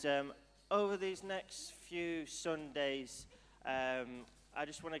Um, Over these next few Sundays, I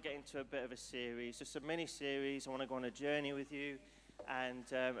just want to get into a bit of a series, just a mini series. I want to go on a journey with you, and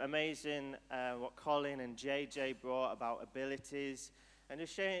amazing what Colin and JJ brought about abilities, and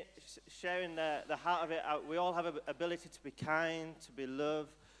just sharing the heart of it out. We all have an ability to be kind, to be love,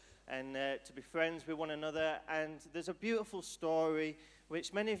 and to be friends with one another. And there's a beautiful story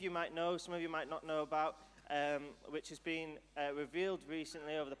which many of you might know, some of you might not know about. Which has been revealed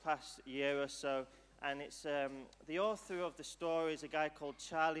recently over the past year or so. And it's the author of the story is a guy called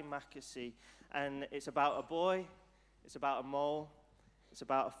Charlie Mackesy. And it's about a boy, it's about a mole, it's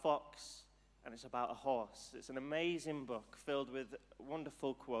about a fox, and it's about a horse. It's an amazing book filled with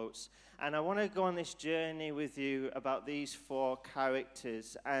wonderful quotes. And I want to go on this journey with you about these four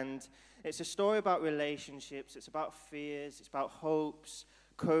characters. And it's a story about relationships, it's about fears, it's about hopes,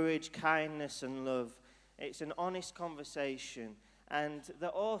 courage, kindness, and love. It's an honest conversation. And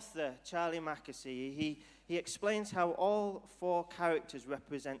the author, Charlie Mackesy, he explains how all four characters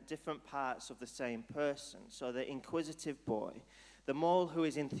represent different parts of the same person. So the inquisitive boy, the mole who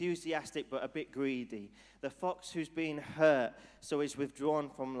is enthusiastic but a bit greedy, the fox who's been hurt so is withdrawn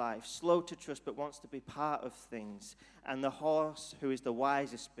from life, slow to trust but wants to be part of things, and the horse who is the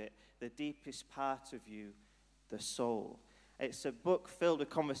wisest bit, the deepest part of you, the soul. It's a book filled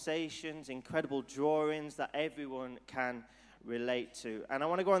with conversations, incredible drawings that everyone can relate to. And I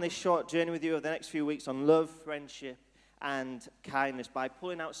want to go on this short journey with you over the next few weeks on love, friendship, and kindness by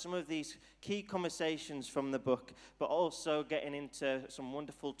pulling out some of these key conversations from the book, but also getting into some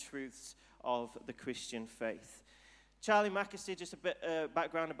wonderful truths of the Christian faith. Charlie Mackesy, just a bit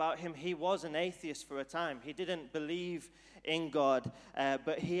background about him. He was an atheist for a time. He didn't believe in God,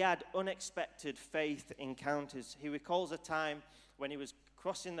 but he had unexpected faith encounters. He recalls a time when he was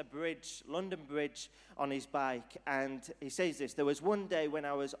crossing the bridge, London Bridge, on his bike, and he says this: there was one day when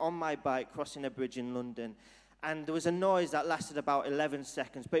I was on my bike crossing a bridge in London, and there was a noise that lasted about 11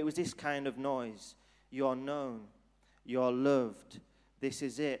 seconds, but it was this kind of noise: you're known, you're loved, this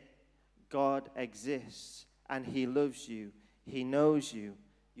is it, God exists, and he loves you, he knows you,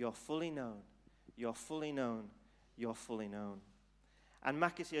 you're fully known, you're fully known, you're fully known. And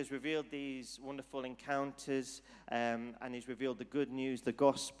Mackesy has revealed these wonderful encounters, and he's revealed the good news, the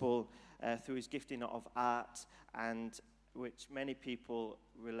gospel, through his gifting of art, and which many people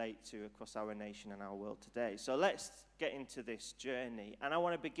relate to across our nation and our world today. So let's get into this journey. And I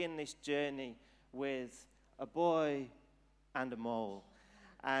want to begin this journey with a boy and a mole.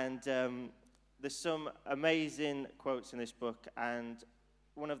 And there's some amazing quotes in this book, and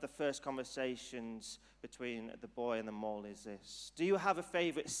one of the first conversations between the boy and the mole is this: do you have a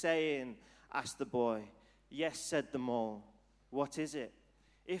favorite saying? Asked the boy. Yes, said the mole. What is it?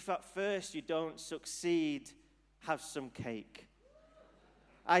 If at first you don't succeed, have some cake.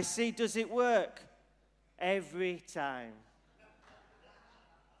 I see, does it work? Every time.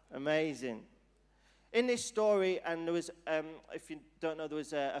 Amazing. In this story, and there was, if you don't know, there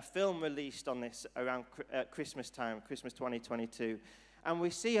was a film released on this around Christmas time, Christmas 2022. And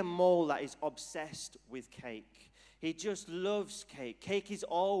we see a mole that is obsessed with cake. He just loves cake. Cake is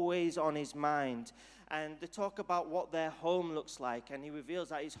always on his mind. And they talk about what their home looks like. And he reveals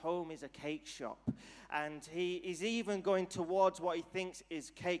that his home is a cake shop. And he is even going towards what he thinks is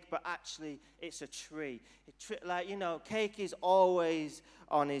cake, but actually it's a tree. Cake is always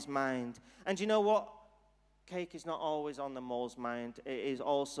on his mind. And you know what? Cake is not always on the mole's mind. It is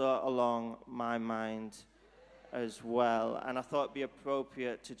also along my mind as well. And I thought it'd be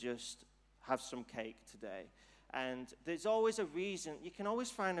appropriate to just have some cake today. And there's always a reason. You can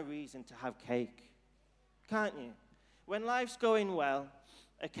always find a reason to have cake, can't you? When life's going well,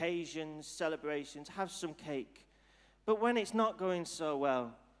 occasions, celebrations, have some cake. But when it's not going so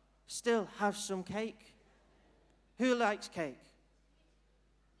well, still have some cake. Who likes cake?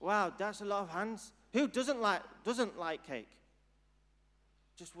 Wow, that's a lot of hands. Who doesn't like cake?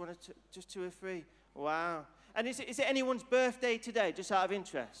 Just one or two, just two or three. Wow. And is it anyone's birthday today, just out of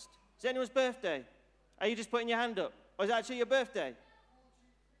interest? Is it anyone's birthday? Are you just putting your hand up? Or is it actually your birthday?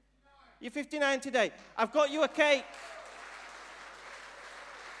 You're 59 today. I've got you a cake.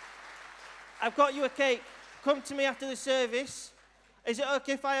 I've got you a cake. Come to me after the service. Is it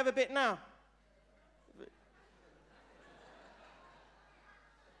okay if I have a bit now?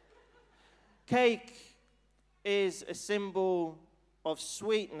 Cake is a symbol of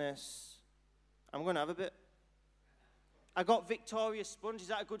sweetness. I'm going to have a bit. I got Victoria Sponge. Is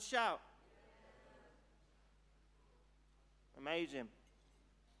that a good shout? Amazing.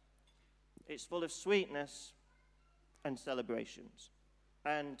 It's full of sweetness and celebrations.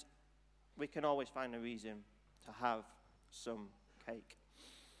 And we can always find a reason to have some cake.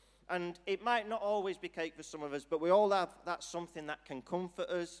 And it might not always be cake for some of us, but we all have that something that can comfort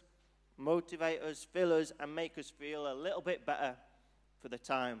us, motivate us, fill us, and make us feel a little bit better for the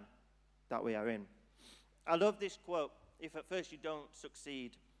time that we are in. I love this quote: if at first you don't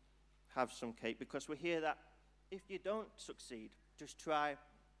succeed, have some cake, because we hear that if you don't succeed, just try,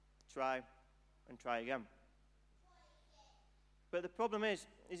 and try again. But the problem is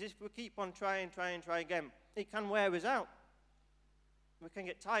if we keep on trying again, it can wear us out. We can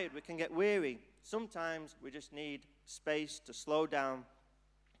get tired, we can get weary. Sometimes we just need space to slow down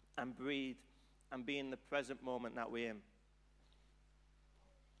and breathe and be in the present moment that we're in.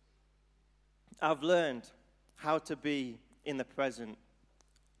 I've learned how to be in the present,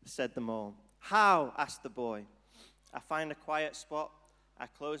 said the mole. How? Asked the boy. I find a quiet spot, I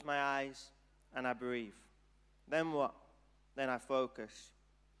close my eyes, and I breathe. Then what? Then I focus.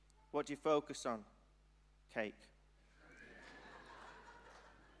 What do you focus on? Cake.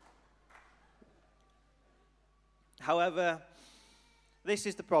 However, this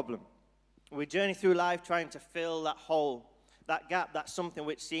is the problem. We journey through life trying to fill that hole, that gap, that something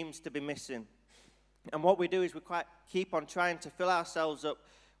which seems to be missing. And what we do is we keep on trying to fill ourselves up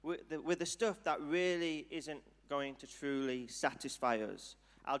with the stuff that really isn't going to truly satisfy us.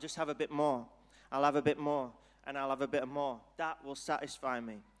 I'll just have a bit more. I'll have a bit more, and I'll have a bit more. That will satisfy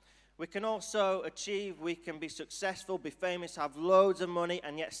me. We can also we can be successful, be famous, have loads of money,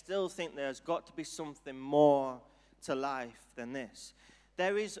 and yet still think there's got to be something more to life than this.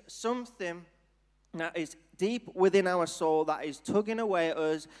 There is something that is deep within our soul that is tugging away at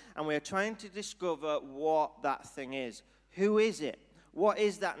us, and we're trying to discover what that thing is. Who is it? What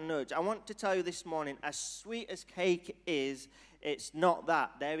is that nudge? I want to tell you this morning, as sweet as cake is, it's not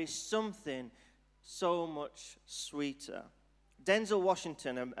that. There is something so much sweeter. Denzel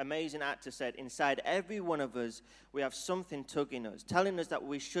Washington, an amazing actor, said, inside every one of us, we have something tugging us, telling us that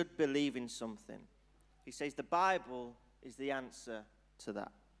we should believe in something. He says the Bible is the answer to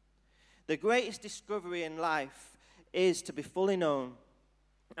that. The greatest discovery in life is to be fully known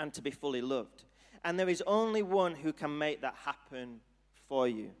and to be fully loved. And there is only one who can make that happen for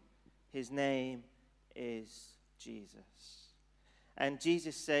you. His name is Jesus. And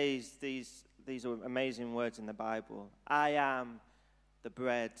Jesus says these are amazing words in the Bible. I am the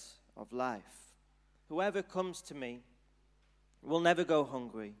bread of life. Whoever comes to me will never go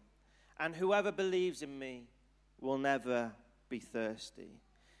hungry, and whoever believes in me will never be thirsty.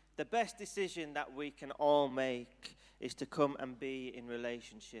 The best decision that we can all make is to come and be in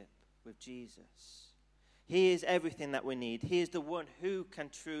relationship with Jesus. He is everything that we need. He is the one who can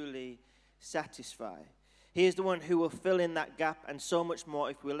truly satisfy. He is the one who will fill in that gap and so much more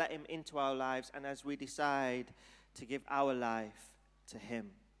if we let him into our lives and as we decide to give our life to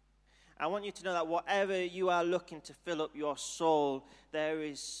him. I want you to know that whatever you are looking to fill up your soul, there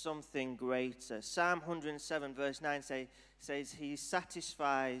is something greater. Psalm 107 verse 9 says, he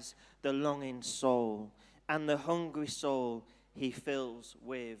satisfies the longing soul, and the hungry soul he fills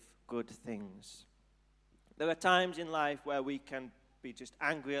with good things. There are times in life where we can be just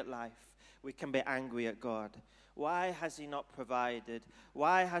angry at life. We can be angry at God. Why has he not provided?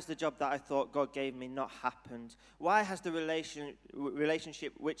 Why has the job that I thought God gave me not happened? Why has the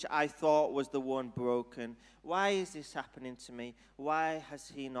relationship which I thought was the one broken? Why is this happening to me? Why has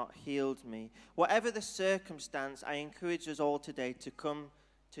he not healed me? Whatever the circumstance, I encourage us all today to come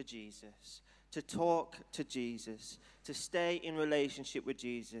to Jesus, to talk to Jesus, to stay in relationship with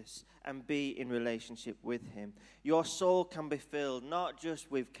Jesus and be in relationship with him. Your soul can be filled not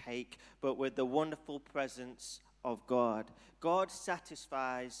just with cake, but with the wonderful presence of God. God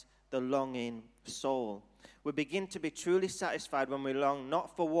satisfies the longing soul. We begin to be truly satisfied when we long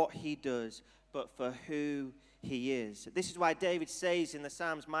not for what he does, but for who he is. This is why David says in the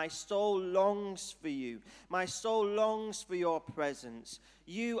Psalms, my soul longs for you. My soul longs for your presence.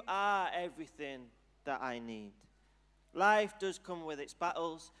 You are everything that I need. Life does come with its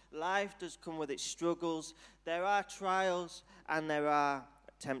battles. Life does come with its struggles. There are trials and there are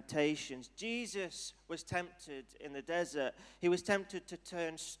temptations. Jesus was tempted in the desert. He was tempted to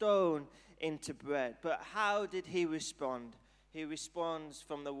turn stone into bread. But how did he respond? He responds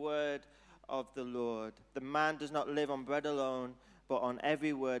from the word of the Lord. The man does not live on bread alone, but on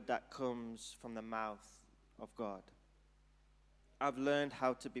every word that comes from the mouth of God. I've learned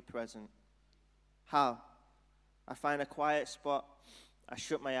how to be present. How? I find a quiet spot, I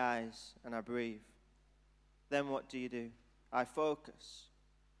shut my eyes, and I breathe. Then what do? I focus.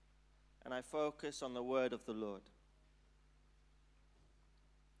 And I focus on the word of the Lord.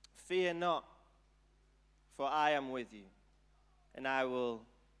 Fear not, for I am with you, and I will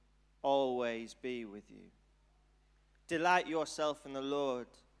always be with you. Delight yourself in the Lord,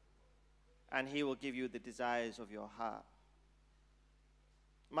 and he will give you the desires of your heart.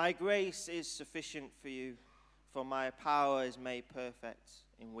 My grace is sufficient for you, for my power is made perfect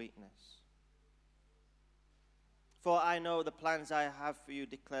in weakness. For I know the plans I have for you,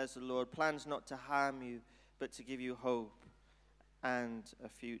 declares the Lord, plans not to harm you, but to give you hope and a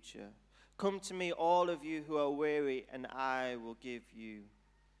future. Come to me, all of you who are weary, and I will give you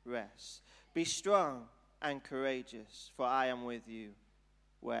rest. Be strong and courageous, for I am with you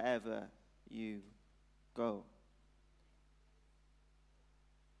wherever you go.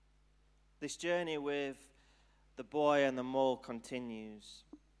 This journey with the boy and the mole continues.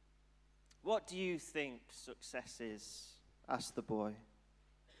 What do you think success is? Asked the boy.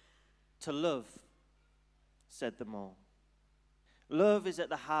 To love, said the mole. Love is at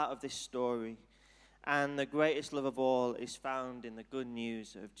the heart of this story, and the greatest love of all is found in the good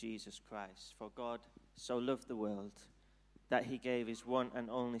news of Jesus Christ. For God so loved the world that he gave his one and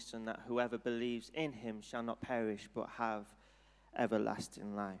only Son, that whoever believes in him shall not perish but have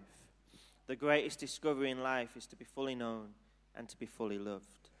everlasting life. The greatest discovery in life is to be fully known and to be fully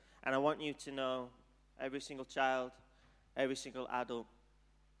loved. And I want you to know, every single child, every single adult,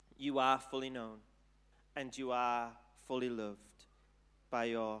 you are fully known and you are fully loved by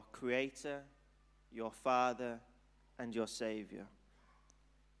your Creator, your Father, and your Savior.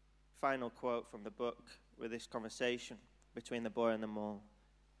 Final quote from the book with this conversation between the boy and the mole.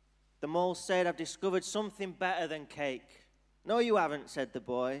 The mole said, I've discovered something better than cake. No, you haven't, said the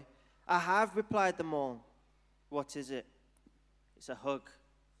boy. I have, replied the mole. What is it? It's a hug.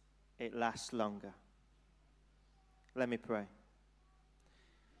 It lasts longer. Let me pray.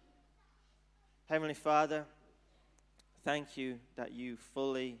 Heavenly Father, thank you that you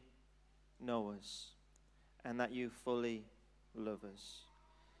fully know us and that you fully love us.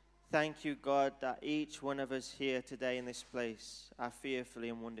 Thank you, God, that each one of us here today in this place are fearfully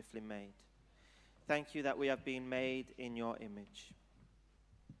and wonderfully made. Thank you that we have been made in your image.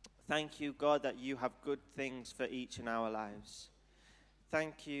 Thank you, God, that you have good things for each in our lives.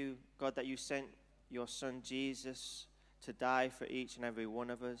 Thank you, God, that you sent your Son Jesus to die for each and every one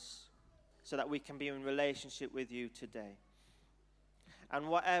of us so that we can be in relationship with you today. And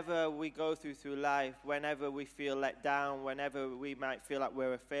whatever we go through life, whenever we feel let down, whenever we might feel like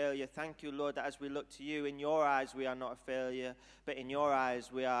we're a failure, thank you, Lord, that as we look to you, in your eyes we are not a failure, but in your eyes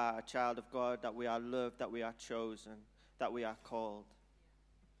we are a child of God, that we are loved, that we are chosen, that we are called.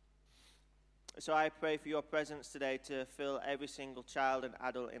 So I pray for your presence today to fill every single child and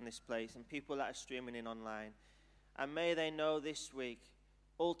adult in this place and people that are streaming in online. And may they know this week,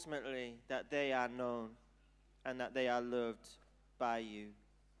 ultimately, that they are known and that they are loved by you.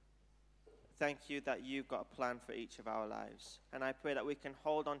 Thank you that you've got a plan for each of our lives. And I pray that we can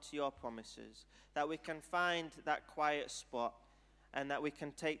hold on to your promises, that we can find that quiet spot, and that we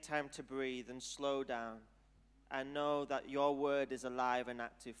can take time to breathe and slow down and know that your word is alive and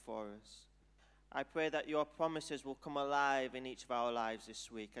active for us. I pray that your promises will come alive in each of our lives this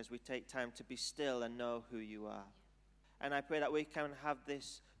week as we take time to be still and know who you are. And I pray that we can have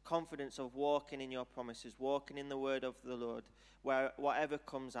this confidence of walking in your promises, walking in the word of the Lord, where whatever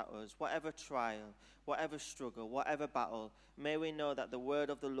comes at us, whatever trial, whatever struggle, whatever battle, may we know that the word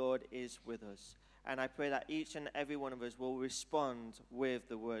of the Lord is with us. And I pray that each and every one of us will respond with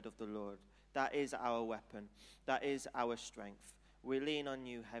the word of the Lord. That is our weapon. That is our strength. We lean on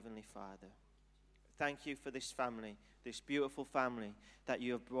you, Heavenly Father. Thank you for this family, this beautiful family that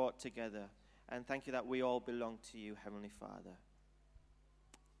you have brought together. And thank you that we all belong to you, Heavenly Father.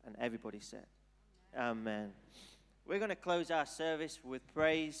 And everybody said, Amen. We're going to close our service with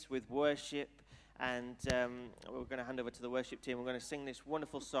praise, with worship. And we're going to hand over to the worship team. We're going to sing this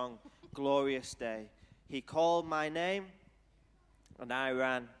wonderful song, Glorious Day. He called my name, and I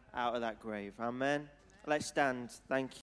ran out of that grave. Amen. Let's stand. Thank you.